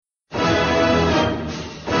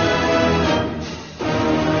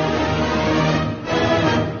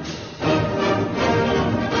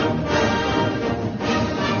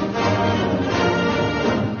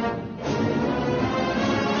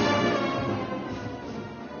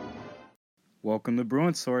Welcome to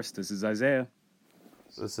Bruin Source. This is Isaiah.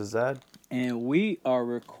 This is Ed. And we are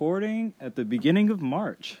recording at the beginning of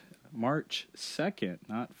March 2nd,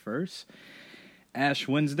 not 1st. Ash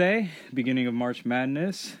Wednesday, beginning of March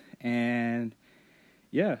Madness. And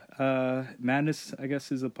Madness, I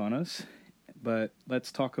guess, is upon us. But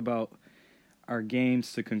let's talk about our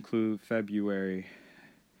games to conclude February.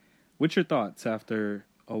 What's your thoughts after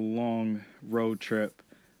a long road trip?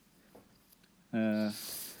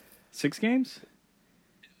 6 games?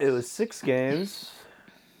 It was 6 games.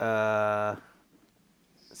 6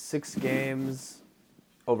 games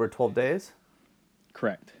over 12 days.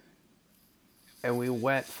 Correct. And we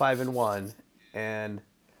went 5-1. And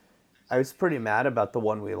I was pretty mad about the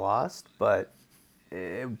one we lost, but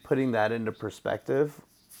putting that into perspective,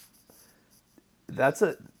 that's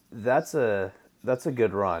a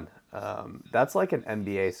good run. That's like an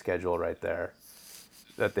NBA schedule right there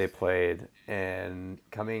that they played, and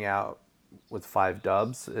coming out with 5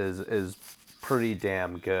 dubs is pretty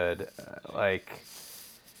damn good.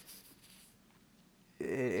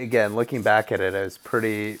 Again, looking back at it, I was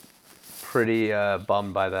pretty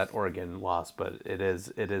bummed by that Oregon loss, but it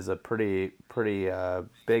is a pretty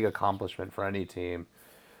big accomplishment for any team,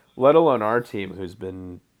 let alone our team, who's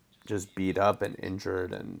been just beat up and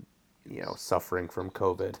injured and suffering from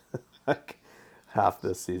COVID like half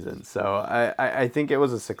this season. So I think it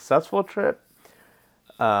was a successful trip.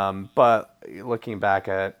 But looking back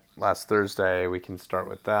at last Thursday, we can start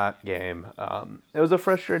with that game. It was a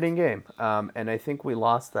frustrating game. And I think we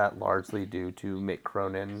lost that largely due to Mick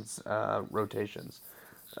Cronin's rotations.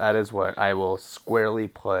 That is what I will squarely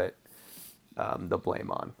put the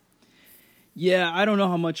blame on. Yeah, I don't know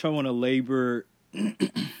how much I want to labor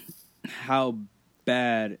how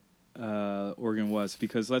bad Oregon was,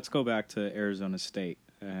 because let's go back to Arizona State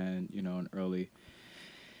and in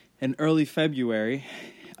early February,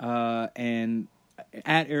 and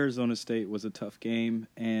at Arizona State was a tough game,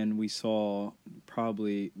 and we saw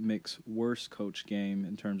probably Mick's worst coach game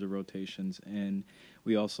in terms of rotations, and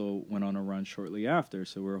we also went on a run shortly after,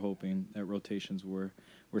 so we're hoping that rotations were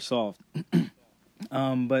solved.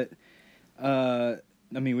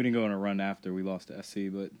 We didn't go on a run after we lost to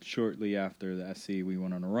SC, but shortly after the SC, we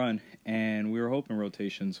went on a run, and we were hoping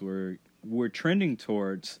rotations were trending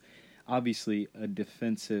towards, obviously, a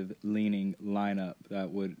defensive-leaning lineup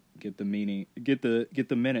that would get the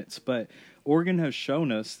minutes. But Oregon has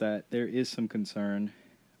shown us that there is some concern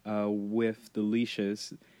with the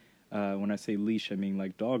leashes. When I say leash, I mean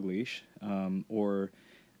like dog leash or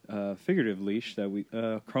figurative leash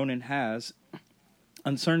that Cronin has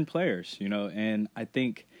on certain players, and I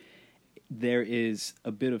think there is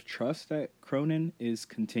a bit of trust that Cronin is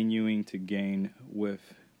continuing to gain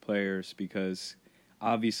with players, because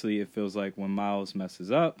obviously it feels like when Miles messes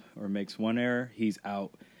up or makes one error, he's out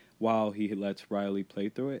while he lets Riley play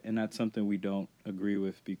through it, and that's something we don't agree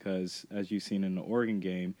with, because as you've seen in the Oregon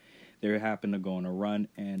game, they happened to go on a run,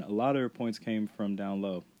 and a lot of their points came from down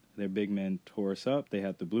low. Their big men tore us up. They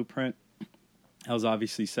had the blueprint. That was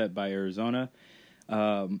obviously set by Arizona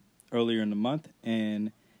earlier in the month,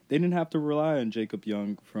 and they didn't have to rely on Jacob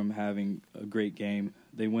Young from having a great game.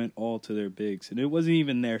 They went all to their bigs, and it wasn't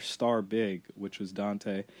even their star big, which was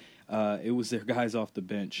Dante. It was their guys off the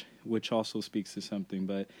bench, which also speaks to something,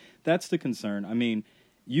 but that's the concern. I mean,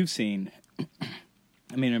 you've seen,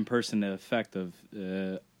 in person, the effect of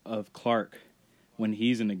Clark when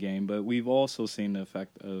he's in the game, but we've also seen the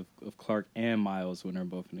effect of Clark and Miles when they're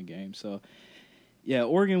both in the game. So, yeah,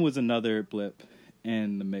 Oregon was another blip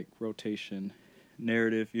in the Mick rotation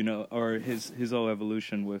narrative, or his whole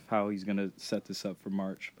evolution with how he's going to set this up for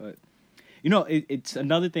March. But, it's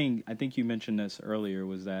another thing, I think you mentioned this earlier,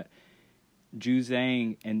 was that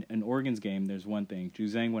Juzang, in Oregon's game, there's one thing.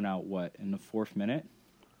 Juzang went out, in the 4th minute?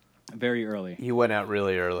 Very early. He went out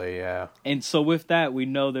really early, yeah. And so with that, we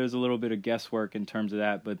know there's a little bit of guesswork in terms of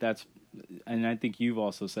that, but and I think you've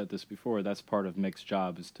also said this before, that's part of Mick's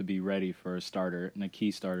job, is to be ready for a starter and a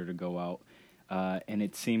key starter to go out. And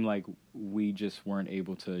it seemed like we just weren't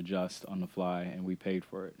able to adjust on the fly, and we paid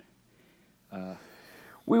for it.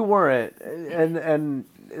 We weren't, and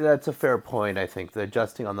that's a fair point. I think the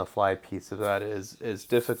adjusting on the fly piece of that is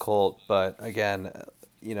difficult, but again,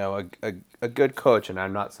 a good coach, and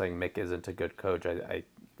I'm not saying Mick isn't a good coach. I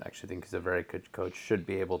actually think he's a very good coach. Should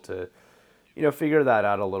be able to, figure that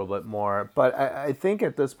out a little bit more. But I think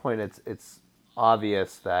at this point, it's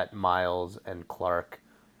obvious that Miles and Clark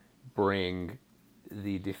bring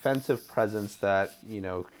the defensive presence that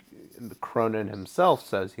Cronin himself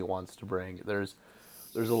says he wants to bring. There's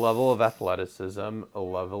a level of athleticism, a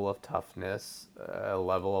level of toughness, a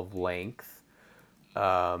level of length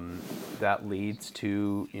that leads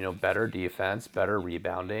to, better defense, better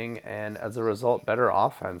rebounding, and as a result, better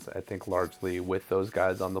offense. I think largely with those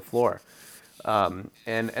guys on the floor. And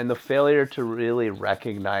the failure to really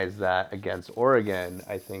recognize that against Oregon,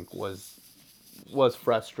 I think was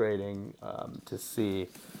frustrating to see,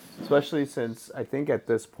 especially since I think at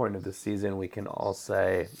this point of the season we can all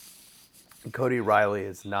say Cody Riley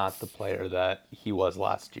is not the player that he was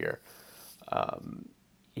last year.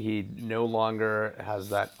 He no longer has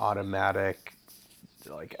that automatic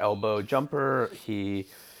like elbow jumper. He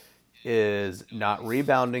is not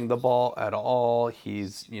rebounding the ball at all.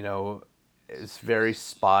 He's, is very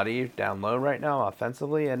spotty down low right now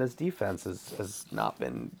offensively, and his defense has not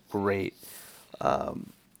been great.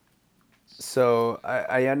 So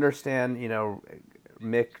I understand,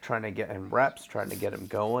 Mick trying to get him reps, trying to get him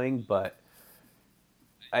going, but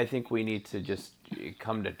I think we need to just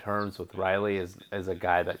come to terms with Riley as a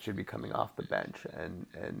guy that should be coming off the bench,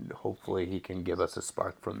 and hopefully he can give us a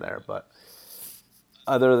spark from there. But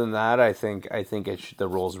other than that, I think the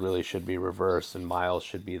roles really should be reversed, and Miles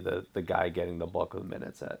should be the guy getting the bulk of the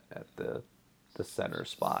minutes at the center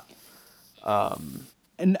spot.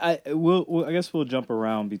 And I guess we'll jump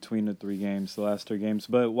around between the three games, the last three games.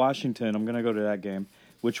 But Washington, I'm gonna go to that game,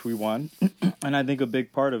 which we won, and I think a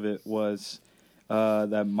big part of it was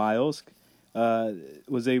that Miles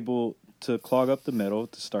was able to clog up the middle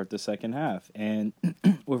to start the second half. And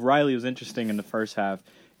with Riley, it was interesting in the first half.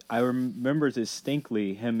 I remember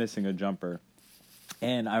distinctly him missing a jumper,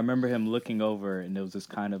 and I remember him looking over, and there was this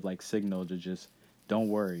kind of like signal to just don't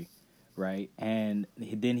worry, right? And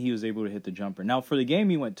then he was able to hit the jumper. Now for the game,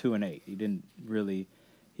 he went 2-8. He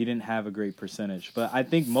didn't have a great percentage, but I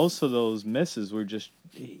think most of those misses were just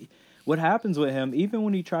what happens with him. Even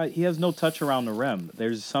when he has no touch around the rim.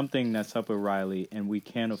 There's something that's up with Riley, and we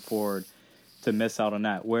can't afford to miss out on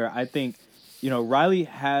that. Where I think, Riley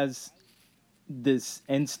has this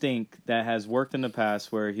instinct that has worked in the past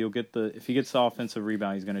where if he gets the offensive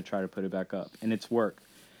rebound, he's going to try to put it back up, and it's worked.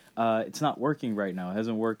 It's not working right now. It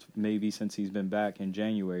hasn't worked maybe since he's been back in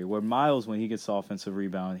January. Where Miles, when he gets the offensive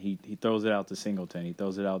rebound, he throws it out to Singleton, he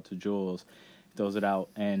throws it out to Jules, he throws it out,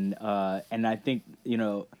 and I think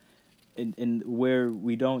in where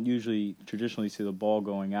we don't usually traditionally see the ball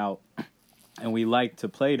going out, and we like to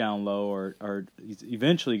play down low or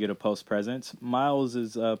eventually get a post presence,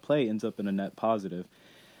 Miles's play ends up in a net positive.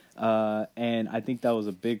 And I think that was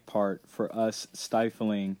a big part for us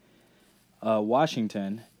stifling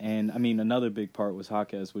Washington. And, I mean, another big part was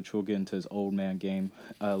Jaquez, which we'll get into his old man game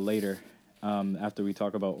later after we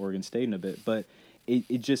talk about Oregon State in a bit. But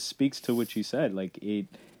it just speaks to what you said.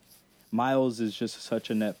 Miles is just such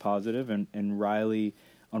a net positive, and Riley,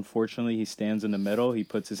 unfortunately, he stands in the middle. He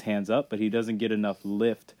puts his hands up, but he doesn't get enough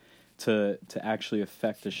lift to actually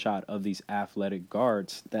affect the shot of these athletic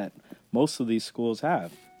guards that most of these schools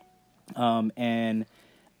have. And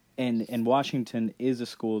Washington is a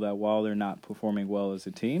school that, while they're not performing well as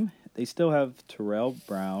a team, they still have Terrell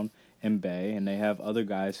Brown and Bay, and they have other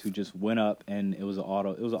guys who just went up, and it was an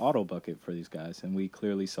auto bucket for these guys, and we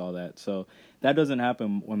clearly saw that. So that doesn't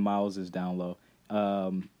happen when Miles is down low,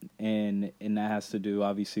 and that has to do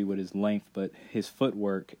obviously with his length, but his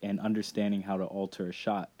footwork and understanding how to alter a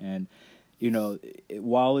shot. And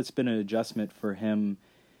while it's been an adjustment for him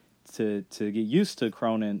to get used to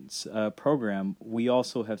Cronin's program, we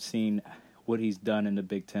also have seen what he's done in the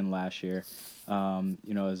Big Ten last year.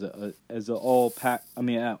 As a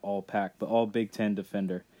not all Pac, but all Big Ten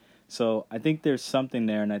defender. So I think there's something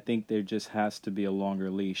there, and I think there just has to be a longer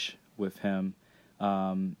leash with him,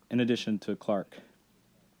 in addition to Clark.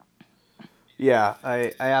 Yeah,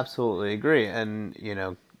 I absolutely agree. And,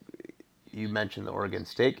 you mentioned the Oregon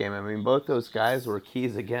State game. I mean, both those guys were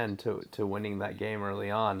keys again to winning that game early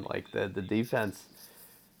on. Like the defense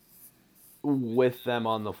with them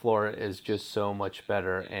on the floor is just so much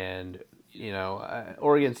better. And,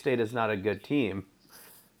 Oregon State is not a good team,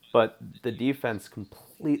 but the defense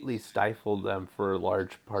completely stifled them for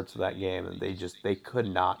large parts of that game, and they could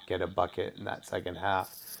not get a bucket in that second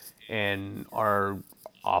half. And our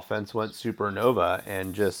offense went supernova,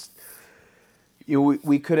 and just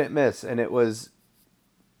we couldn't miss, and it was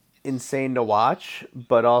insane to watch.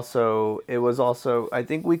 But it was also I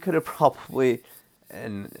think we could have probably,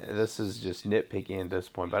 and this is just nitpicking at this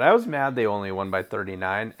point, but I was mad they only won by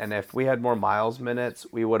 39, and if we had more Miles minutes,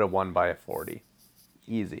 we would have won by 40,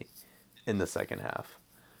 easy, in the second half.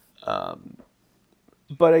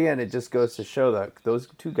 But again, it just goes to show that those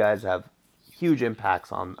two guys have huge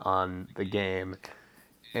impacts on the game,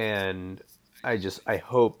 and I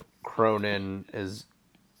hope Cronin is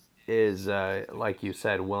like you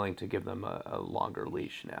said, willing to give them a longer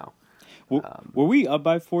leash now. Were, were we up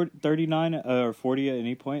by 39 or 40 at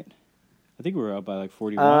any point? I think we were up by like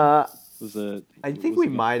 41. Uh, I think Was we the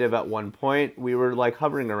game? might have at one point. We were like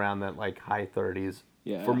hovering around that like high 30s for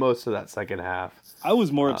Yeah. most of that second half. I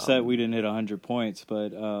was more upset we didn't hit 100 points,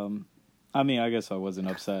 but I mean, I guess I wasn't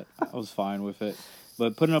upset. I was fine with it.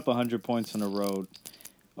 But putting up 100 points in a row,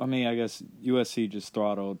 I mean, I guess USC just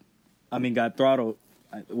throttled. I mean, got throttled.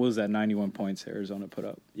 What was that, 91 points Arizona put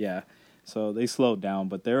up? Yeah. So they slowed down,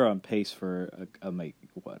 but they're on pace for like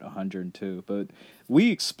what 102. But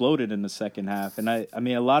we exploded in the second half, and I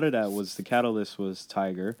mean a lot of that was the catalyst was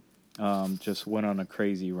Tiger, just went on a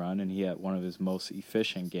crazy run, and he had one of his most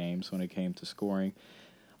efficient games when it came to scoring,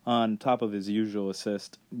 on top of his usual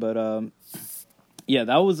assist. But yeah,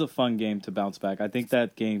 that was a fun game to bounce back. I think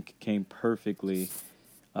that game came perfectly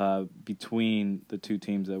between the two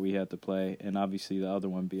teams that we had to play, and obviously the other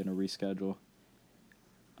one being a reschedule.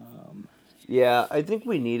 Yeah, I think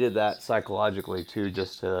we needed that psychologically too,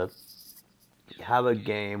 just to have a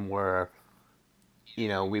game where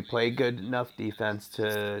we play good enough defense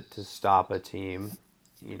to stop a team.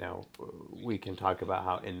 We can talk about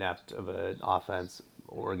how inept of an offense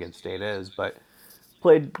Oregon State is, but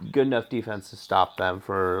played good enough defense to stop them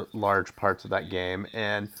for large parts of that game,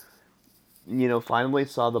 and finally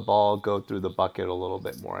saw the ball go through the bucket a little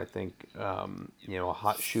bit more. I think a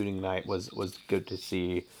hot shooting night was good to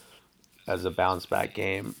see as a bounce back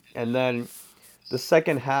game, and then the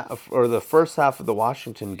second half or the first half of the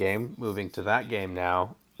Washington game, moving to that game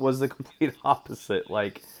now, was the complete opposite.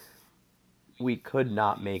 Like, we could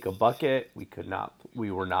not make a bucket.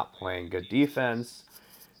 We were not playing good defense.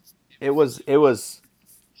 It was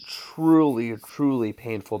truly, truly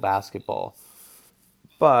painful basketball.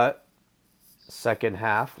 But second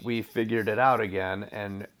half, we figured it out again,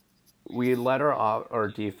 and we let our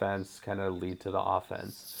defense kind of lead to the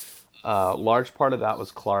offense. Large part of that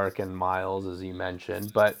was Clark and Miles, as you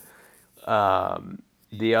mentioned, but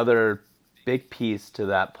the other big piece to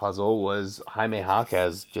that puzzle was Jaime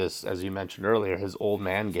Jaquez. Just as you mentioned earlier, his old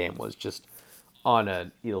man game was just on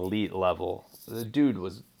an elite level. The dude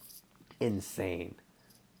was insane.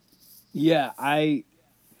 Yeah, I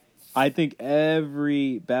think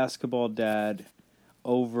every basketball dad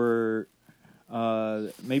over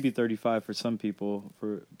maybe 35 for some people,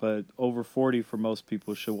 but over 40 for most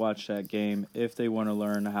people should watch that game if they want to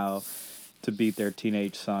learn how to beat their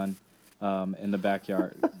teenage son in the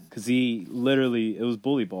backyard. Because he literally, it was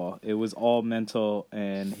bully ball. It was all mental,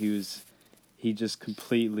 and he just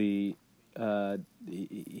completely,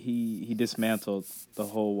 he dismantled the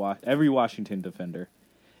whole, every Washington defender.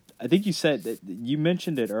 I think you said that you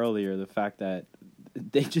mentioned it earlier, the fact that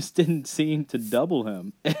they just didn't seem to double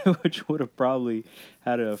him, which would have probably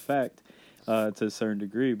had an effect to a certain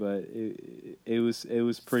degree. But it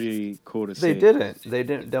was pretty cool to They see. didn't. They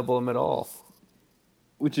didn't double him at all.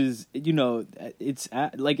 Which is,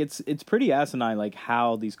 it's pretty asinine, like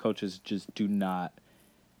how these coaches just do not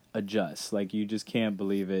adjust. Like, you just can't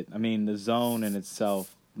believe it. I mean, the zone in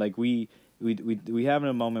itself, like we having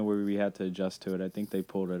a moment where we had to adjust to it. I think they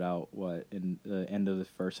pulled it out in the end of the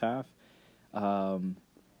first half. And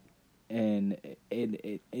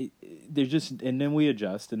they're just, and then we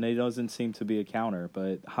adjust, and it doesn't seem to be a counter.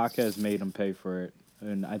 But Jaquez made him pay for it,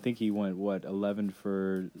 and I think he went 11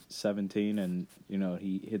 for 17, and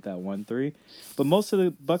he hit that 1 3. But most of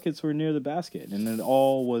the buckets were near the basket, and it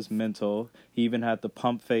all was mental. He even had the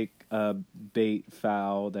pump fake bait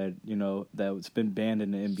foul that's been banned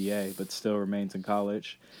in the NBA, but still remains in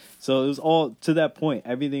college. So it was all to that point.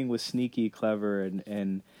 Everything was sneaky, clever,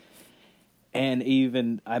 and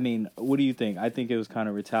even, I mean, what do you think? I think it was kind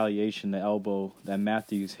of retaliation, the elbow that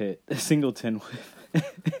Matthews hit Singleton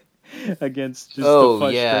with against just the Oh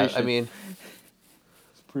yeah, I frustration. mean,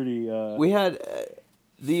 It's pretty. we had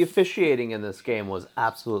the officiating in this game was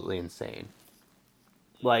absolutely insane.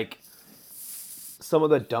 Like, some of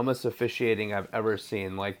the dumbest officiating I've ever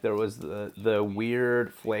seen. Like, there was the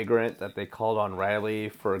weird flagrant that they called on Riley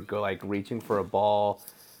for reaching for a ball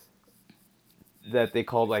that they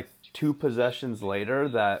called like 2 possessions later.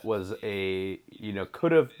 That was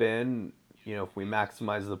could have been, if we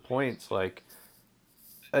maximize the points, like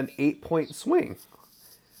an 8 point swing,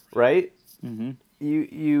 right? Mm-hmm.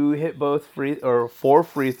 You hit both 4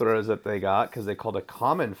 free throws that they got, because they called a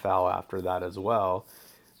common foul after that as well.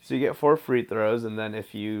 So you get 4 free throws, and then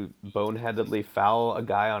if you boneheadedly foul a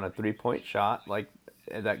guy on a 3 point shot, like,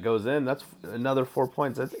 that goes in, that's another 4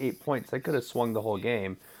 points. That's 8 points. They could have swung the whole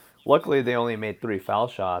game. Luckily, they only made 3 foul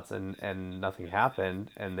shots, and nothing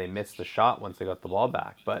happened, and they missed the shot once they got the ball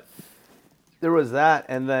back. But there was that,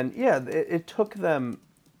 and then yeah, it took them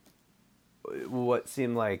what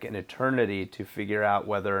seemed like an eternity to figure out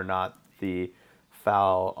whether or not the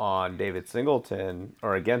foul on David Singleton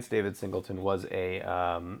or against David Singleton was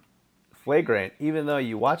a flagrant, even though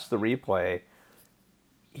you watch the replay,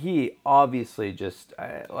 he obviously just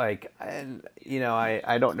and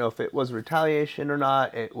I don't know if it was retaliation or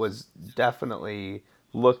not. It was definitely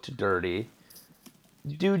looked dirty.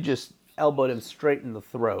 Dude just elbowed him straight in the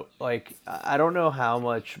throat. Like, I don't know how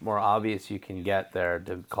much more obvious you can get there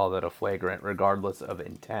to call that a flagrant, regardless of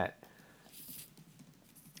intent.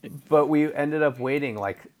 But we ended up waiting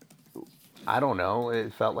like, I don't know,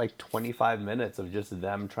 it felt like 25 minutes of just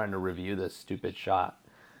them trying to review this stupid shot,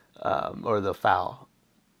 or the foul.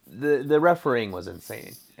 The refereeing was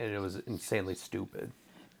insane, and it was insanely stupid.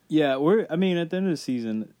 Yeah, I mean, at the end of the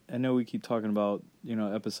season, I know we keep talking about,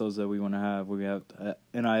 episodes that we want to have. We have an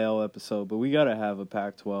NIL episode, but we got to have a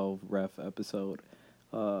Pac-12 ref episode.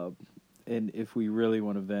 And if we really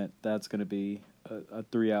want to vent, that's going to be a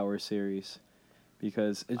 3-hour series,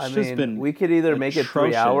 because it's been we could either make it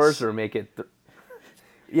 3 hours or make it.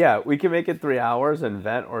 Yeah, we can make it 3 hours and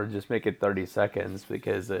vent, or just make it 30 seconds,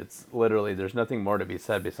 because it's literally, there's nothing more to be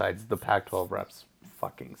said besides the Pac-12 refs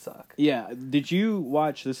fucking suck. Yeah, did you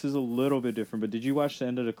watch? This is a little bit different, but did you watch the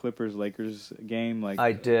end of the Clippers-Lakers game? Like,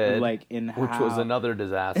 I did, which was another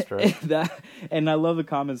disaster. And I love the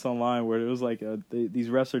comments online where it was like, these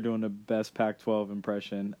refs are doing the best Pac-12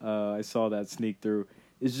 impression. I saw that sneak through.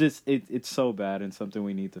 It's just it's so bad, and something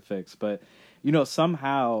we need to fix. But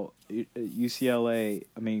somehow UCLA,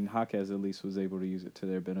 I mean, Jaquez at least was able to use it to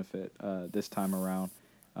their benefit this time around.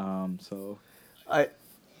 I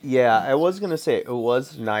was going to say, it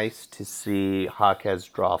was nice to see Jaquez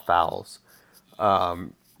draw fouls.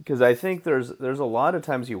 Because I think there's a lot of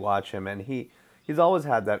times you watch him, and he's always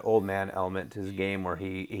had that old man element to his game where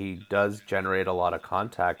he does generate a lot of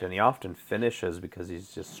contact, and he often finishes because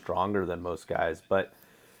he's just stronger than most guys. But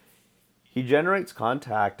he generates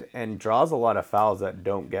contact and draws a lot of fouls that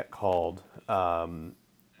don't get called.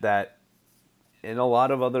 That in a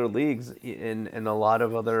lot of other leagues, in a lot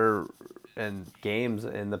of other games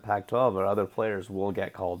in the Pac-12, or other players will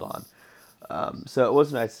get called on. So it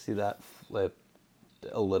was nice to see that flip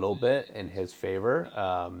a little bit in his favor.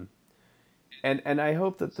 And I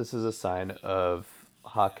hope that this is a sign of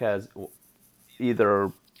Jaquez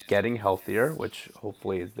either getting healthier, which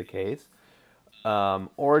hopefully is the case,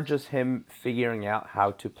 or just him figuring out how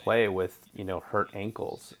to play with, hurt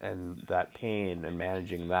ankles and that pain, and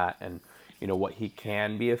managing that, and what he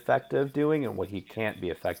can be effective doing and what he can't be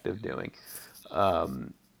effective doing.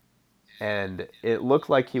 And it looked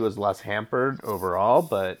like he was less hampered overall,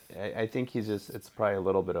 but I think it's probably a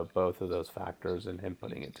little bit of both of those factors in him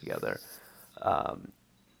putting it together.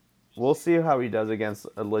 We'll see how he does against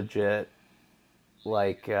a legit,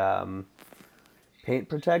 paint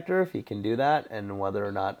protector, if he can do that, and whether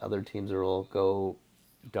or not other teams will go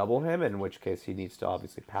double him, in which case he needs to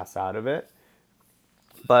obviously pass out of it.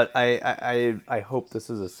 But I hope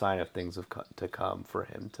this is a sign of things to come for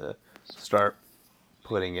him to start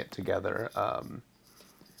putting it together,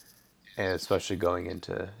 and especially going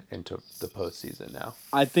into the postseason now.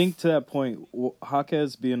 I think to that point,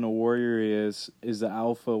 Jaquez being the warrior is the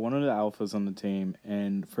alpha, one of the alphas on the team,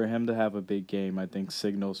 and for him to have a big game, I think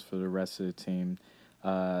signals for the rest of the team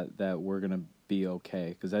that we're gonna be okay,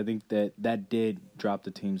 because I think that did drop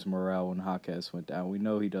the team's morale when Jaquez went down. We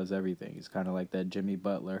know he does everything. He's kind of like that Jimmy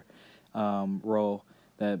Butler role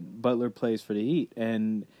that Butler plays for the Heat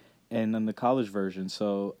and in the college version.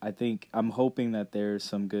 So I'm hoping that there's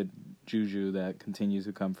some good juju that continues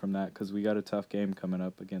to come from that, because we got a tough game coming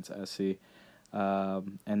up against SC,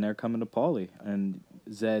 and they're coming to Pauley, and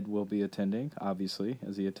Zed will be attending, obviously,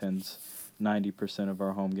 as he attends 90% of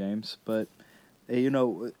our home games. But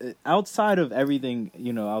outside of everything,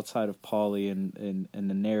 outside of Pauley and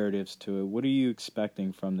the narratives to it, what are you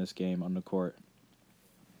expecting from this game on the court?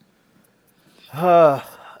 High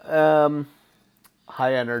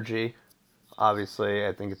energy. Obviously,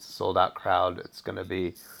 I think it's a sold-out crowd. It's going to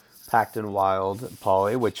be packed and wild,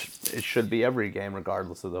 Pauley, which it should be every game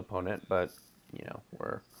regardless of the opponent. But,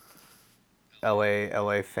 we're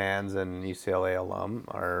LA fans, and UCLA alum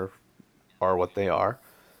are what they are.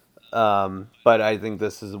 But I think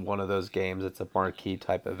this is one of those games. It's a marquee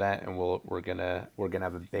type event, and we're gonna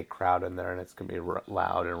have a big crowd in there, and it's gonna be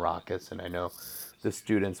loud and raucous. And I know the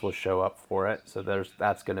students will show up for it, so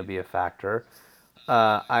that's gonna be a factor.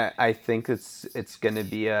 I think it's gonna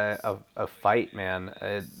be a fight, man.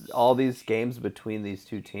 All these games between these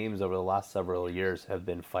two teams over the last several years have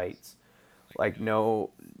been fights. Like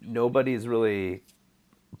nobody's really.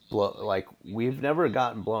 We've never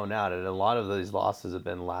gotten blown out, and a lot of these losses have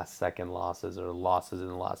been last second losses or losses in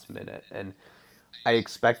the last minute. And I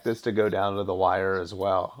expect this to go down to the wire as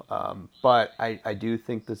well. But I do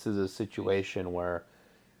think this is a situation where,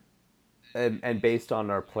 and based on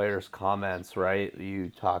our players' comments, right?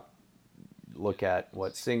 Look at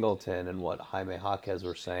what Singleton and what Jaime Jaquez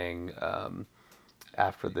were saying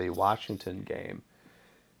after the Washington game.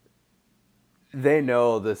 They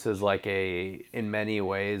know this is like in many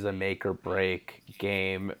ways, a make or break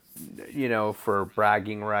game, for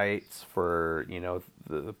bragging rights, for,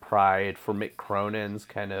 the pride, for Mick Cronin's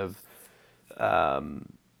kind of,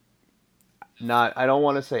 not, I don't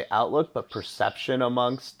want to say outlook, but perception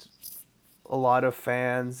amongst a lot of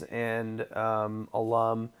fans and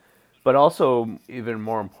alum, but also even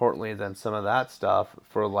more importantly than some of that stuff,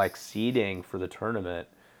 for like seeding for the tournament.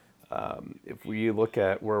 If we look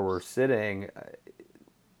at where we're sitting,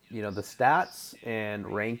 the stats and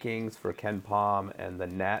rankings for Ken Palm and the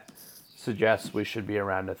net suggests we should be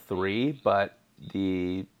around a 3, but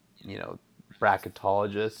the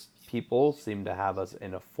bracketologist people seem to have us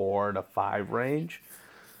in a 4 to 5 range.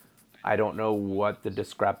 I don't know what the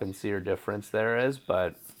discrepancy or difference there is,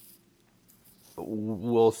 but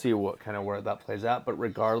we'll see what kind of where that plays out. But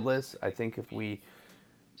regardless, I think if we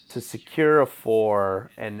to secure a 4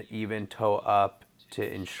 and even toe up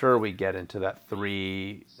to ensure we get into that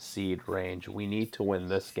 3 seed range, we need to win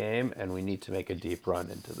this game and we need to make a deep run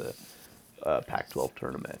into the Pac-12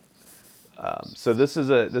 tournament. So this is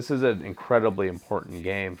an incredibly important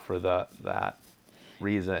game for that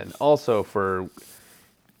reason. Also for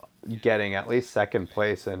getting at least second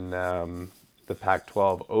place in the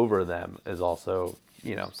Pac-12 over them is also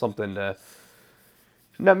something to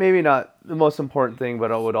maybe not the most important thing,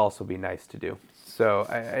 but it would also be nice to do. So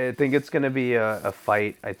I think it's going to be a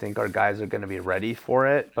fight. I think our guys are going to be ready for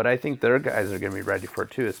it, but I think their guys are going to be ready for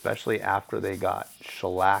it too, especially after they got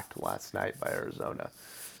shellacked last night by Arizona.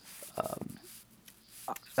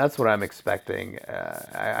 That's what I'm expecting.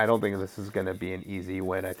 I don't think this is going to be an easy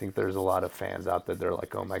win. I think there's a lot of fans out there. They're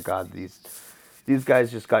like, "Oh my God, these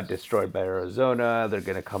guys just got destroyed by Arizona. They're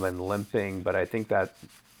going to come in limping." But I think that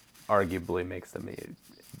arguably makes them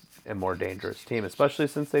a more dangerous team, especially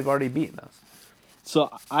since they've already beaten us.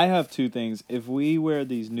 So I have two things. If we wear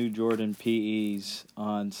these new Jordan PEs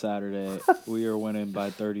on Saturday, we are winning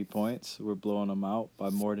by 30 points. We're blowing them out by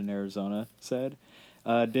more than Arizona said.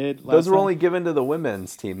 Did last Those are time. only given to the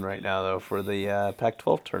women's team right now, though, for the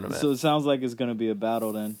Pac-12 tournament. So it sounds like it's going to be a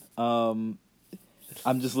battle then.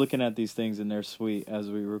 I'm just looking at these things and they're sweet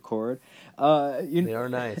as we record. They are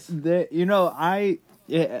nice. I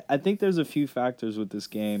think there's a few factors with this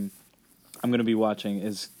game I'm going to be watching.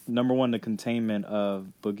 Is number one, the containment of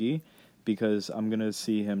Boogie, because I'm going to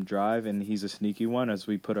see him drive, and he's a sneaky one as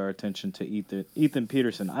we put our attention to Ethan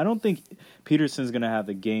Peterson. I don't think Peterson's going to have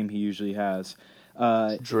the game he usually has.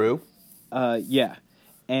 Drew? Yeah.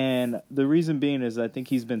 And the reason being is I think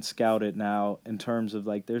he's been scouted now in terms of,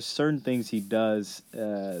 like, there's certain things he does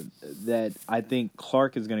that I think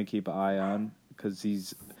Clark is going to keep an eye on because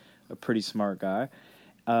he's a pretty smart guy.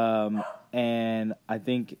 And I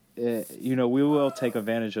think, we will take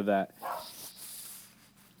advantage of that.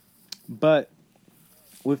 But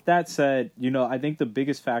with that said, I think the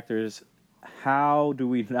biggest factor is how do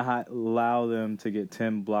we not allow them to get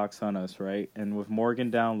 10 blocks on us, right? And with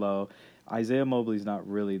Morgan down low, Isaiah Mobley's not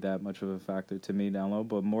really that much of a factor to me down low,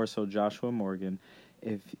 but more so Joshua Morgan.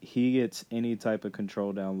 If he gets any type of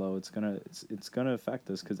control down low, it's gonna affect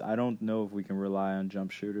us because I don't know if we can rely on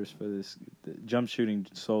jump shooting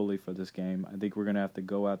solely for this game. I think we're gonna have to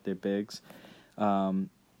go out there bigs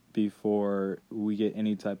before we get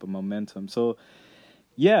any type of momentum. So,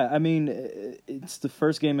 yeah, I mean, it's the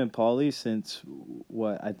first game in Pauley since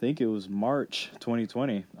I think it was March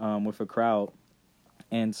 2020 with a crowd.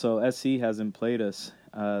 And so SC hasn't played us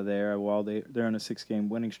there while they're on a 6-game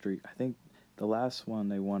winning streak. I think the last one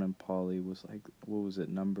they won in Pauley was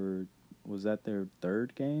was that their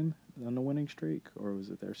third game on the winning streak, or was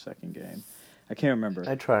it their second game? I can't remember.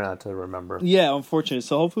 I try not to remember. Yeah, unfortunate.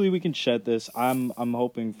 So hopefully we can shed this. I'm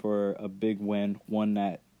hoping for a big win, one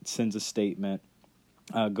that sends a statement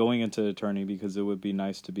going into the tourney, because it would be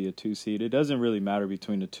nice to be a 2 seed. It doesn't really matter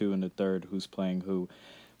between the 2 and the 3rd who's playing who,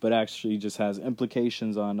 but actually just has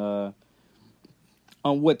implications on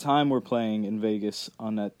what time we're playing in Vegas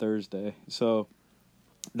on that Thursday. So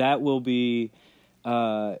that will be,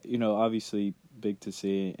 obviously big to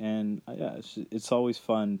see. And it's always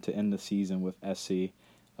fun to end the season with SC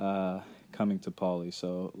coming to Pauley.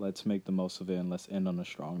 So let's make the most of it and let's end on a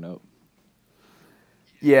strong note.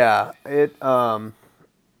 Yeah, the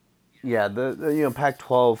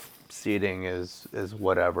Pac-12 seeding is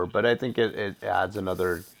whatever, but I think it adds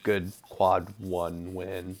another good quad 1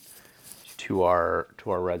 win to our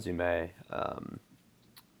resume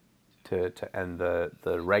to end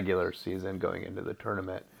the regular season going into the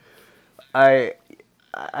tournament. I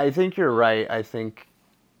I think you're right. I think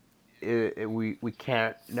we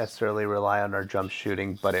can't necessarily rely on our jump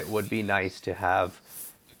shooting, but it would be nice to have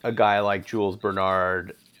a guy like Jules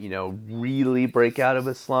Bernard, really break out of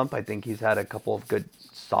a slump. I think he's had a couple of good,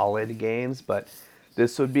 solid games, but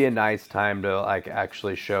this would be a nice time to like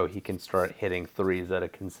actually show he can start hitting threes at a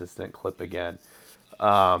consistent clip again.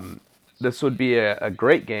 This would be a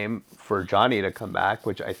great game for Johnny to come back,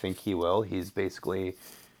 which I think he will. He's going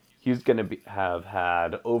to have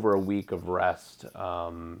had over a week of rest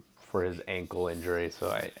for his ankle injury,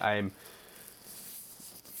 so I'm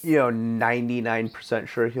 99%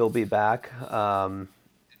 sure he'll be back.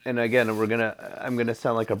 And again, I'm gonna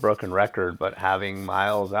sound like a broken record, but having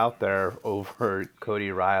Miles out there over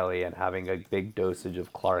Cody Riley and having a big dosage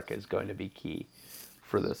of Clark is going to be key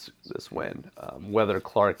for this win. Whether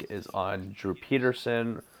Clark is on Drew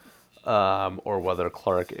Peterson or whether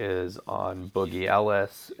Clark is on Boogie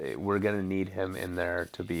Ellis, we're going to need him in there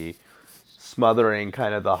to be smothering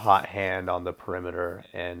kind of the hot hand on the perimeter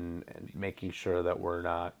and making sure that we're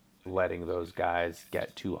not letting those guys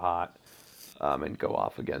get too hot and go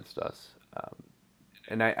off against us.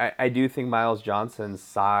 And I do think Miles Johnson's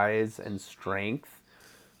size and strength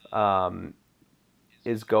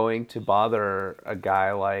is going to bother a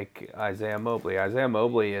guy like Isaiah Mobley. Isaiah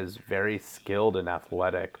Mobley is very skilled and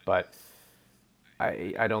athletic, but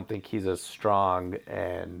I don't think he's as strong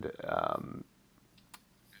and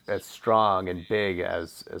big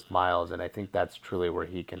as Miles, and I think that's truly where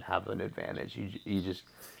he can have an advantage.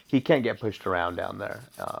 He can't get pushed around down there,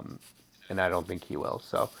 and I don't think he will.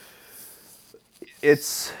 So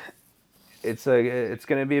it's going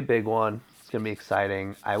to be a big one. It's going to be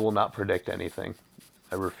exciting. I will not predict anything.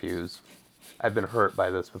 I refuse. I've been hurt by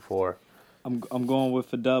this before. I'm going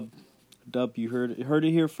with a dub. Dub, you heard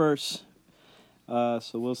it here first. So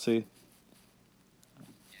we'll see.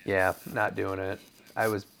 Yeah, not doing it. I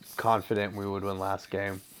was confident we would win last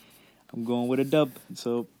game. I'm going with a dub.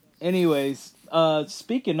 So, anyways,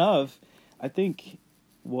 speaking of, I think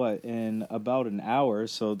in about an hour.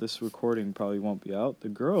 So this recording probably won't be out. The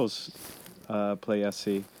girls play SC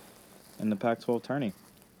in the Pac-12 tourney.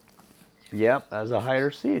 Yep, as a higher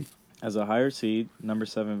seed. As a higher seed, number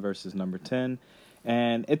 7 versus number 10.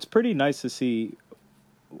 And it's pretty nice to see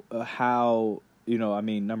how,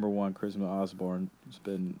 number one, Charisma Osborne has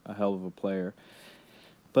been a hell of a player.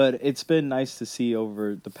 But it's been nice to see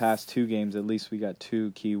over the past 2 games, at least we got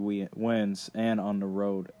 2 key wins and on the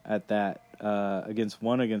road at that. Against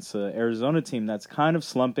the Arizona team that's kind of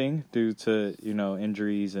slumping due to,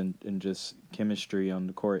 injuries and just chemistry on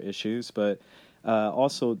the court issues. But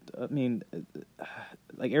also,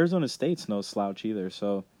 Arizona State's no slouch either.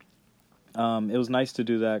 So it was nice to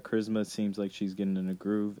do that. Charisma seems like she's getting in a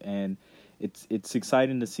groove, and it's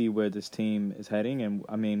exciting to see where this team is heading.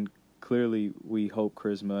 And clearly we hope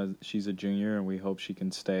Charisma, she's a junior, and we hope she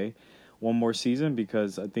can stay one more season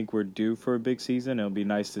because I think we're due for a big season. It'll be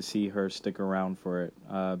nice to see her stick around for it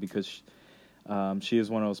because she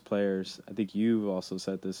is one of those players. I think you also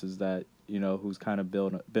said this is that who's kind of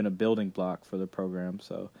been a building block for the program.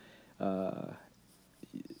 So the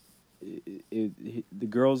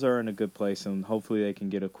girls are in a good place, and hopefully they can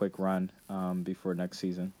get a quick run before next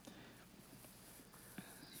season.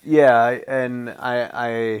 Yeah, and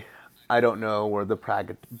I don't know where the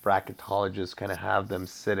bracketologists kind of have them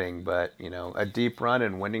sitting, but a deep run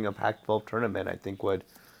and winning a Pac-12 tournament, I think would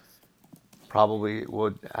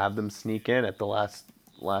have them sneak in at the last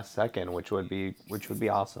second, which would be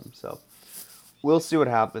awesome. So we'll see what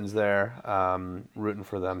happens there. Rooting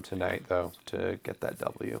for them tonight though to get that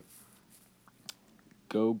W.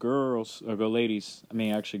 Go girls or go ladies.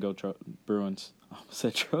 Actually go Bruins. I almost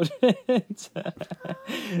said Trojans.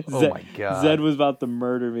 Oh my God. Zed was about to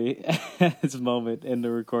murder me at this moment in the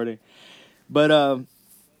recording. But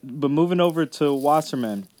moving over to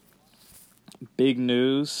Wasserman. Big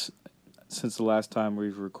news since the last time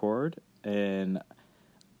we've recorded, and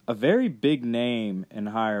a very big name in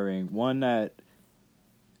hiring. One that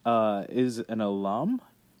is an alum.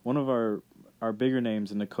 One of our bigger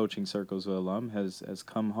names in the coaching circles of alum has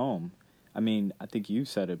come home. I think you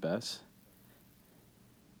said it best.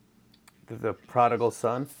 The prodigal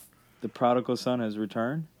son? The prodigal son has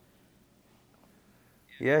returned?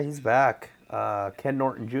 Yeah, he's back. Ken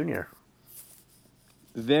Norton Jr.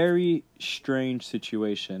 Very strange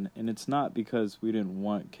situation, and it's not because we didn't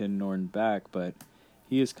want Ken Norton back, but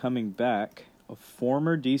he is coming back, a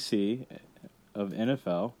former DC of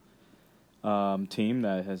NFL team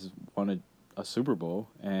that has won a Super Bowl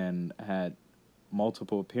and had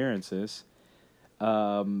multiple appearances.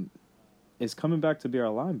 um, is coming back to be our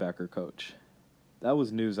linebacker coach. That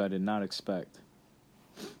was news I did not expect.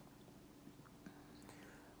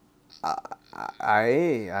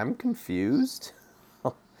 I'm confused.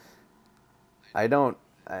 I don't.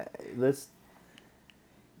 I, this.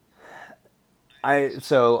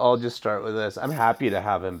 So I'll just start with this. I'm happy to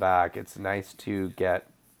have him back. It's nice to get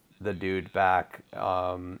the dude back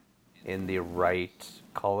in the right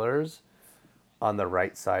colors on the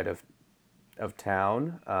right side of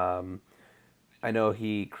town. I know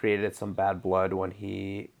he created some bad blood when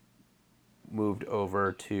he moved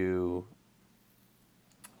over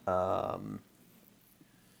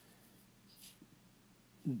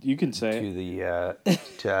You can say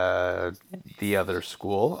to the other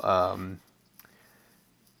school.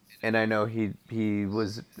 And I know he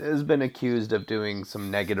has been accused of doing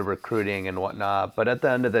some negative recruiting and whatnot. But at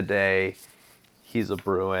the end of the day, he's a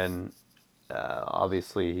Bruin.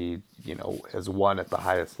 Obviously, he has won at the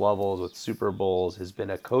highest levels with Super Bowls. Has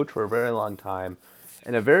been a coach for a very long time,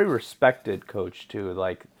 and a very respected coach too.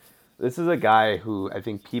 Like, this is a guy who I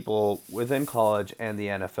think people within college and the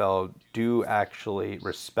NFL do actually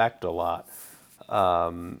respect a lot.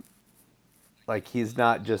 Like, he's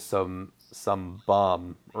not just some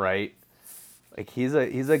bum, right? Like, he's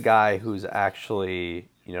a guy who's actually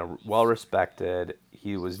well respected.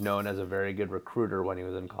 He was known as a very good recruiter when he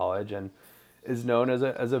was in college, and is known as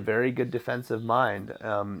a very good defensive mind,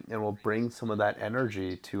 and will bring some of that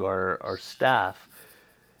energy to our staff.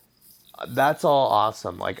 That's all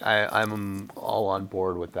awesome. Like, I'm all on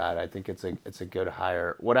board with that. I think it's a good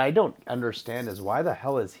hire. What I don't understand is why the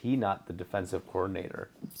hell is he not the defensive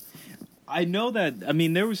coordinator? I know that. I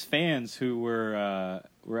mean, there was fans who were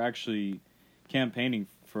actually campaigning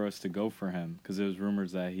for us to go for him because there was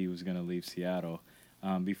rumors that he was going to leave Seattle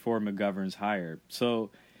before McGovern's hired.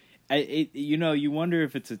 So, you wonder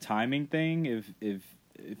if it's a timing thing. If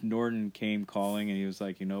Norton came calling and he was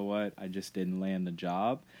like, you know what, I just didn't land the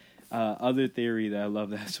job. Other theory that I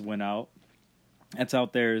love that's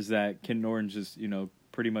out there is that Ken Norton's just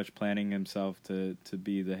pretty much planning himself to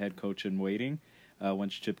be the head coach in waiting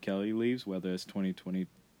once Chip Kelly leaves, whether it's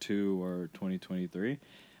 2022 or 2023.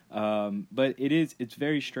 But it's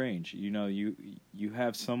very strange. You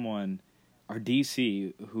have someone, our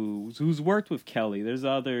DC, who's worked with Kelly. There's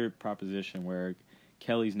other proposition where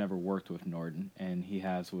Kelly's never worked with Norton, and he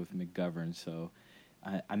has with McGovern. So,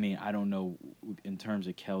 I mean, I don't know in terms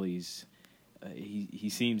of Kelly's. He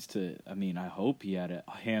seems to. I mean, I hope he had a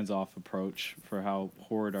hands-off approach for how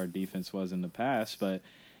horrid our defense was in the past, but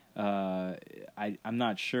I'm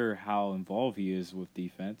not sure how involved he is with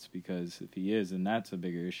defense, because if he is, then that's a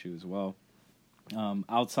bigger issue as well.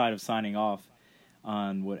 Outside of signing off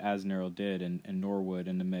on what Asnarel did and Norwood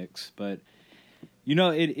in the mix, but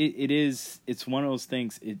it's one of those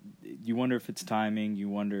things. You wonder if it's timing. You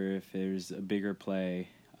wonder if there's a bigger play,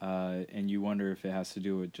 and you wonder if it has to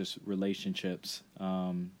do with just relationships,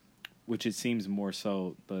 which it seems more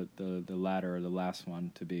so the latter or the last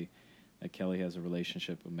one to be. That Kelly has a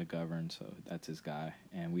relationship with McGovern, so that's his guy,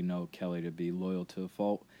 and we know Kelly to be loyal to a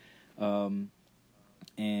fault. And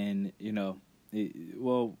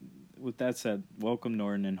well, with that said, welcome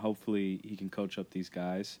Norton, and hopefully he can coach up these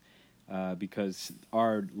guys. Because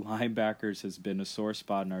our linebackers has been a sore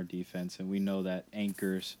spot in our defense, and we know that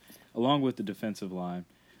anchors, along with the defensive line.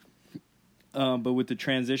 But with the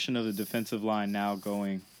transition of the defensive line now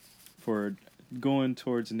going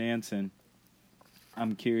towards Nansen,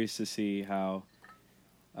 I'm curious to see how.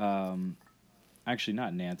 Actually,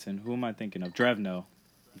 not Nansen. Who am I thinking of? Drevno.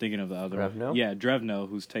 I'm thinking of the other Drevno? one. Yeah, Drevno,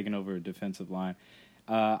 who's taken over a defensive line.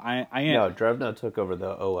 I am. No, Drevno took over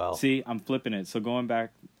the OL. See, I'm flipping it. So going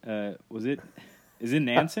back, is it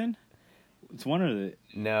Nansen? It's one of the.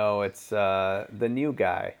 No, it's the new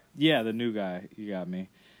guy. Yeah, the new guy. You got me.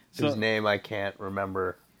 Whose name I can't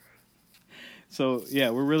remember. So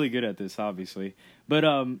yeah, we're really good at this, obviously. But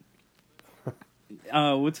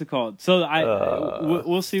what's it called? So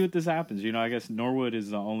we'll see what this happens. I guess Norwood is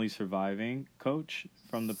the only surviving coach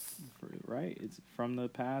from the right. It's from the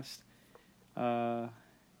past.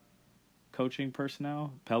 Coaching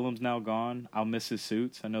personnel. Pelham's now gone. I'll miss his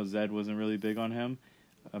suits. I know Zed wasn't really big on him.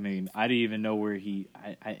 I mean, I didn't even know where he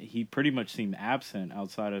pretty much seemed absent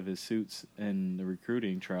outside of his suits in the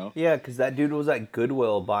recruiting trail. Yeah, because that dude was at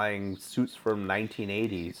Goodwill buying suits from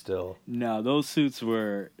 1980 still. No, those suits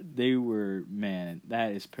were, man,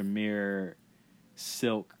 that is premier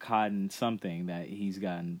silk, cotton, something that he's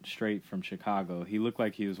gotten straight from Chicago. He looked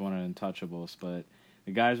like he was one of the Untouchables, but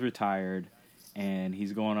the guy's retired. and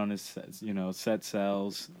he's going on his set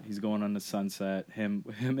sails. He's going on the sunset. Him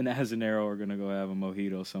and Azanero are gonna go have a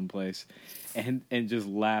mojito someplace, and just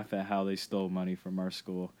laugh at how they stole money from our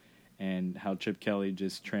school, and how Chip Kelly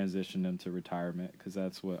just transitioned them to retirement, because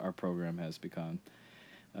that's what our program has become.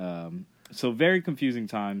 So very confusing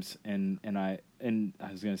times, and I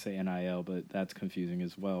was gonna say NIL, but that's confusing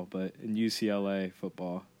as well. But in UCLA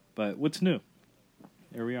football, but what's new?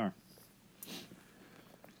 Here we are.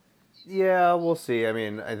 Yeah, we'll see. I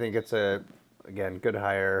mean, I think it's again, good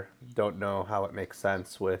hire. Don't know how it makes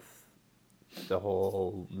sense with the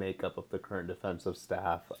whole makeup of the current defensive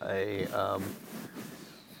staff.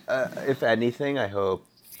 If anything, I hope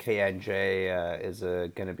KNJ is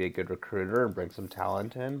going to be a good recruiter and bring some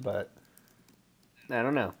talent in, but I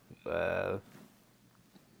don't know.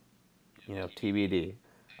 TBD.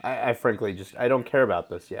 I frankly I don't care about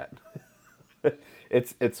this yet.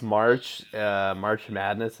 It's March. March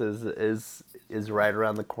Madness is right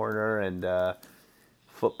around the corner, and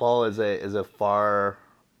football is a far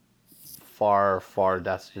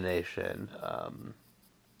destination,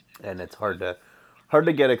 and it's hard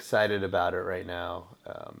to get excited about it right now,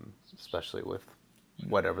 especially with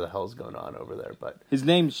whatever the hell's going on over there. But his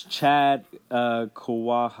name's Chad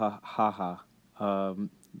Kawahaha.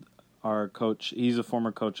 Our coach, he's a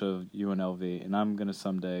former coach of UNLV, and I'm going to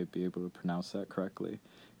someday be able to pronounce that correctly,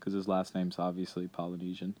 because his last name's obviously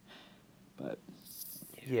Polynesian. But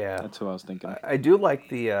yeah, that's who I was thinking. I do like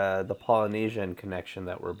the Polynesian connection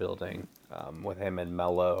that we're building with him and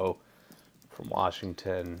Mello from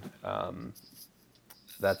Washington.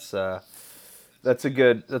 That's a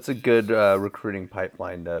good recruiting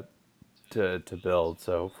pipeline to build.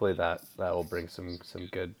 So hopefully that will bring some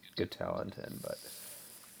good talent in.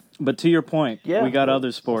 But to your point, yeah, we got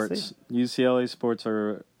other sports. UCLA sports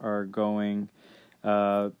are going.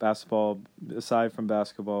 Basketball, aside from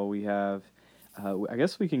basketball, we have. I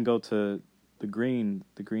guess we can go to the green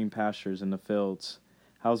pastures and the fields.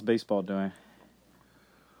 How's baseball doing?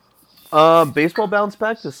 Baseball bounced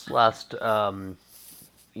back this last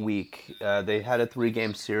week. They had a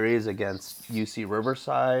 3-game series against UC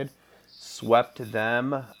Riverside, swept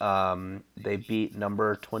them. They beat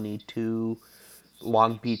number 22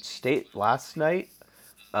 Long Beach State last night,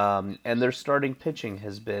 and their starting pitching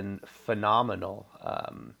has been phenomenal.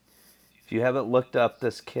 If you haven't looked up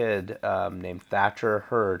this kid named Thatcher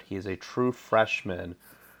Hurd, he's a true freshman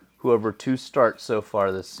who over 2 starts so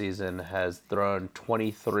far this season has thrown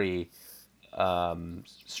 23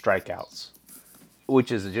 strikeouts,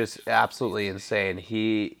 which is just absolutely insane.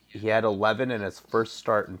 He had 11 in his first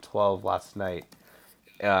start and 12 last night.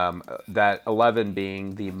 That 11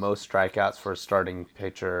 being the most strikeouts for a starting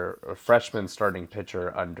pitcher, a freshman starting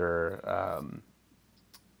pitcher under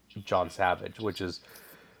John Savage, which is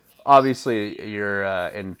obviously you're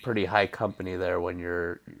in pretty high company there when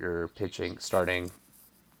you're pitching, starting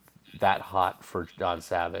that hot for John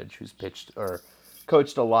Savage, who's pitched or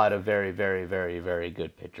coached a lot of very, very, very, very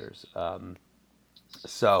good pitchers.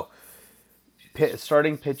 So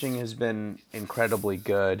starting pitching has been incredibly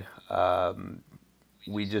good.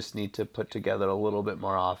 We just need to put together a little bit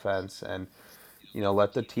more offense and,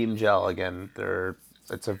 let the team gel again.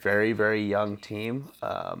 It's a very, very young team.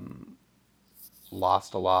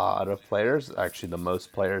 Lost a lot of players, actually the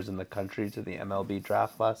most players in the country to the MLB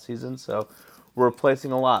draft last season. So we're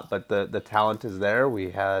replacing a lot, but the talent is there. We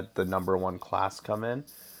had the number 1 class come in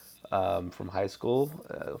from high school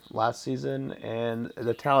last season, and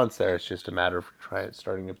the talent's there. It's just a matter of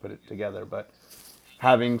starting to put it together. But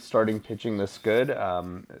having starting pitching this good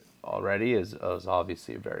already is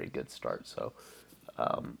obviously a very good start. So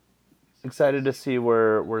excited to see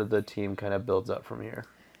where the team kind of builds up from here.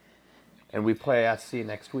 And we play SC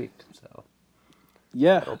next week, so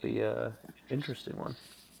yeah, that'll be a interesting one.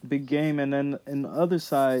 Big game. And then on the other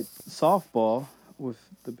side, softball with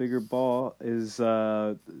the bigger ball is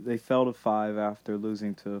they fell to 5 after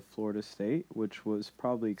losing to Florida State, which was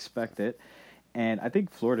probably expected. And I think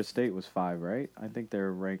Florida State was 5, right? I think they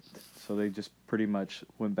were ranked, so they just pretty much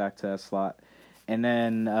went back to that slot. And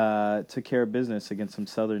then took care of business against some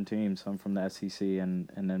Southern teams, some from the SEC, and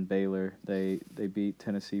then Baylor. They beat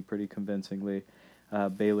Tennessee pretty convincingly,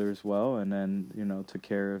 Baylor as well, and then took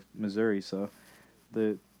care of Missouri. So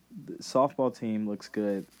the softball team looks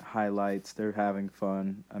good. Highlights, they're having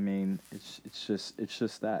fun. I mean, it's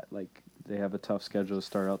just that, like, they have a tough schedule to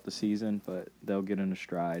start out the season, but they'll get in a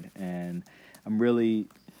stride, and I'm really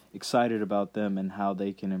excited about them and how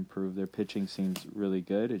they can improve. Their pitching seems really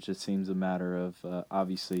good. It just seems a matter of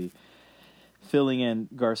obviously filling in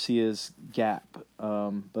Garcia's gap,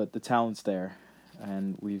 but the talent's there,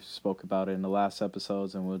 and we've spoke about it in the last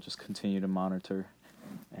episodes, and we'll just continue to monitor.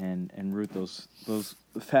 and root those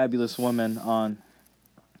fabulous women on.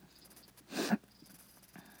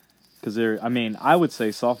 Because I would say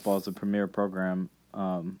softball is the premier program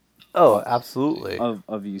Oh, absolutely. of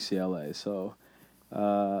UCLA. So,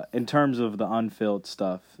 in terms of the unfilled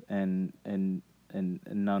stuff and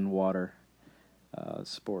non-water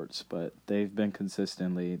sports, but they've been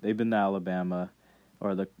they've been to Alabama,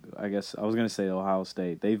 or I guess I was gonna say Ohio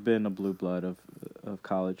State. They've been a blue blood of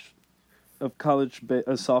college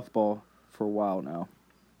softball for a while now,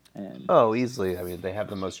 and Oh, easily. I mean, they have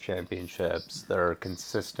the most championships. They're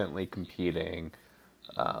consistently competing.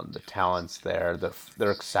 The talent's there.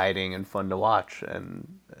 They're exciting and fun to watch,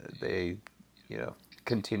 and they, you know,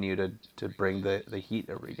 continue to bring the heat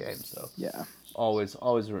every game. So yeah. always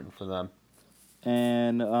rooting for them.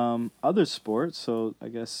 And other sports, so I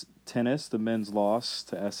guess tennis, the men's lost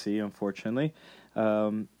to SC, unfortunately.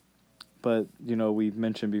 Um, but, we've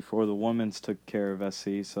mentioned before the women's took care of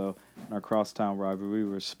SC, so in our crosstown rivalry, we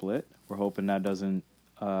were split. We're hoping that doesn't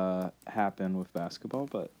happen with basketball,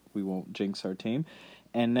 but we won't jinx our team.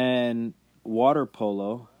 And then water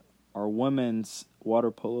polo, our women's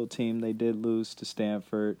water polo team, they did lose to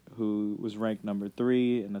Stanford, who was ranked number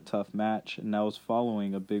 3 in a tough match, and that was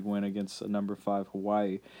following a big win against a number 5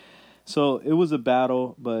 Hawaii. So it was a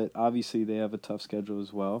battle, but obviously they have a tough schedule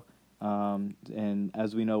as well. And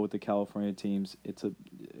as we know with the California teams, it's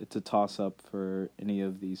a toss up for any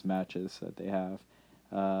of these matches that they have.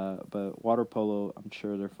 But water polo, I'm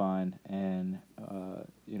sure they're fine, and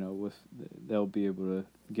they'll be able to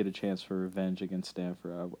get a chance for revenge against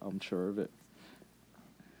Stanford. I'm sure of it.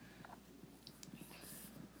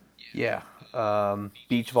 Yeah.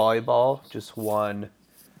 Beach volleyball just won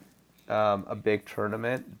a big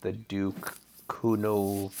tournament, the Duke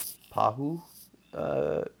Kuno Pahu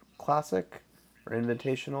Classic or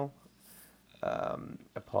Invitational.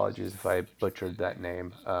 Apologies if I butchered that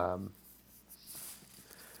name.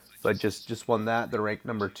 But just won that. They're ranked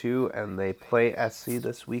number 2, and they play SC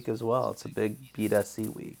this week as well. It's a big beat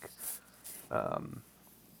SC week.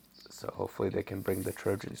 So hopefully they can bring the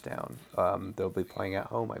Trojans down. They'll be playing at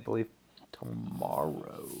home, I believe,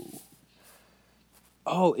 tomorrow.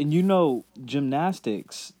 Oh, and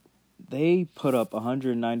gymnastics, they put up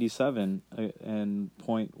 197 and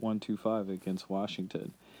 .125 against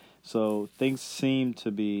Washington. So things seem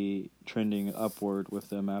to be trending upward with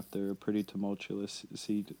them after a pretty tumultuous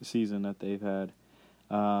season that they've had.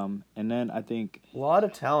 And then I think A lot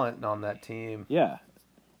of talent on that team. yeah,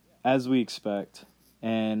 as we expect.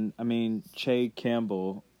 And Che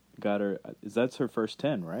Campbell got her. That's her first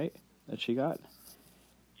 10, right? That she got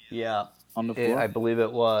Yeah, on the floor. I believe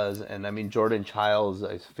it was. And Jordan Childs,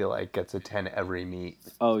 I feel like, gets a 10 every meet.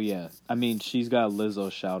 Oh yeah, she's got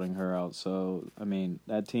Lizzo shouting her out. So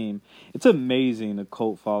that team, it's amazing the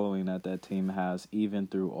cult following that team has, even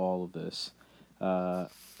through all of this. The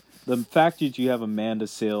fact that you have Amanda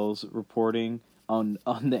Sales reporting on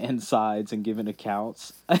the insides and giving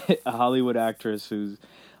accounts, a Hollywood actress who's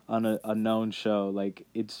on a known show, like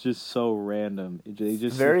it's just so random. They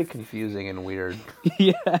just Very confusing and weird.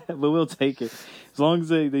 yeah, but we'll take it as long as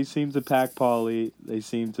they seem to pack Pauly. They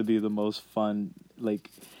seem to be the most fun,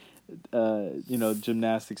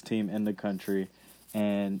 gymnastics team in the country,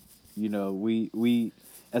 and we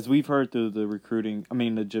as we've heard through the recruiting,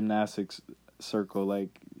 the gymnastics circle,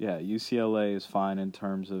 UCLA is fine in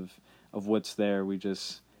terms of what's there. We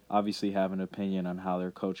just obviously have an opinion on how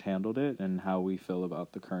their coach handled it and how we feel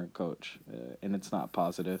about the current coach, and it's not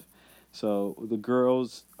positive. So the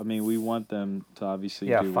girls, we want them to obviously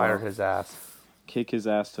do fire well. his ass. Kick his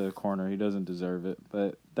ass to a corner. He doesn't deserve it.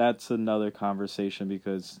 But that's another conversation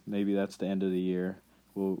because maybe that's the end of the year.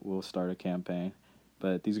 We'll start a campaign.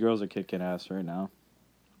 But these girls are kicking ass right now,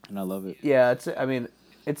 and I love it. Yeah,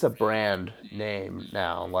 it's a brand name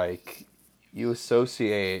now. Like, you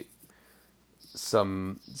associate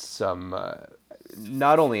some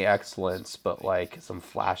not only excellence but like some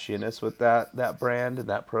flashiness with that brand and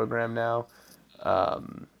that program now.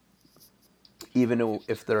 Even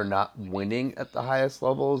if they're not winning at the highest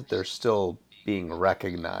levels, they're still being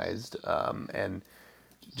recognized, and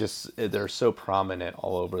just they're so prominent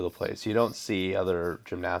all over the place. You don't see other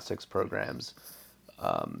gymnastics programs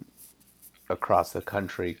across the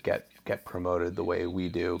country get promoted the way we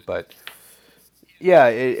do, but yeah,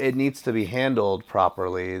 it needs to be handled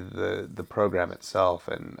properly, the program itself,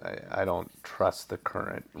 and I don't trust the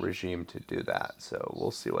current regime to do that. So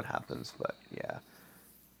we'll see what happens. But yeah,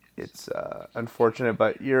 it's unfortunate.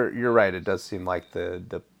 But you're right. It does seem like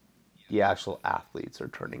the actual athletes are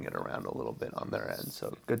turning it around a little bit on their end.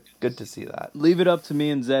 So good to see that. Leave it up to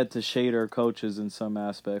me and Zed to shade our coaches in some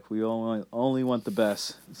aspect. We only want the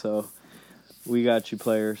best. So We got you,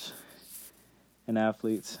 players and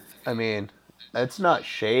athletes. I mean, it's not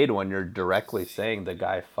shade when you're directly saying the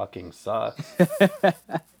guy fucking sucks.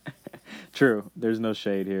 True. There's no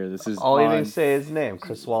shade here. This is All on. even say his name.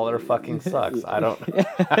 Chris Waller fucking sucks. I don't.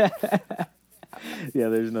 Yeah,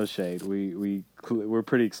 there's no shade. We're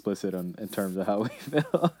pretty explicit in terms of how we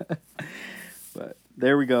feel. But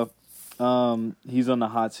there we go. He's on the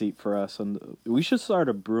hot seat for us. We should start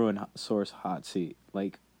a Bruin Source hot seat,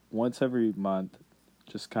 like once every month.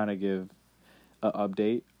 Just kind of give an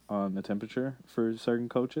update on the temperature for certain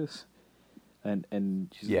coaches, and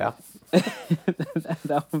just, Yeah.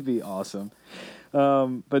 that would be awesome.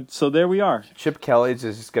 But so there we are. Chip Kelly's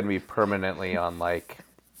is just gonna be permanently on like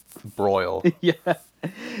broil. Yeah.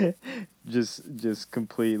 just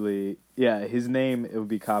completely, yeah, his name, it would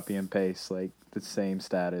be copy and paste, like the same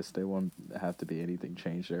status. There won't have to be anything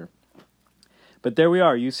changed there. But there we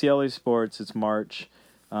are, UCLA sports. It's March.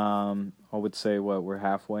 I would say we're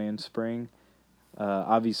halfway in spring.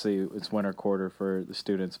 Obviously it's winter quarter for the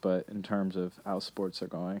students, but in terms of how sports are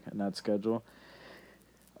going and that schedule,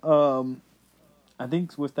 I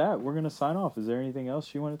think with that we're gonna sign off. Is there anything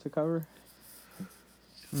else you wanted to cover?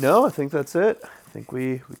 No, I think that's it. I think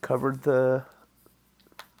we covered the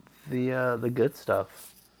good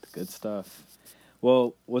stuff. Good stuff.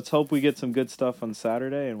 Well, let's hope we get some good stuff on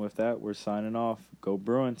Saturday, and with that, we're signing off. Go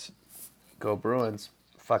Bruins. Go Bruins.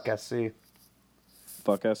 Fuck SC.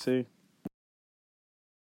 Fuck SC.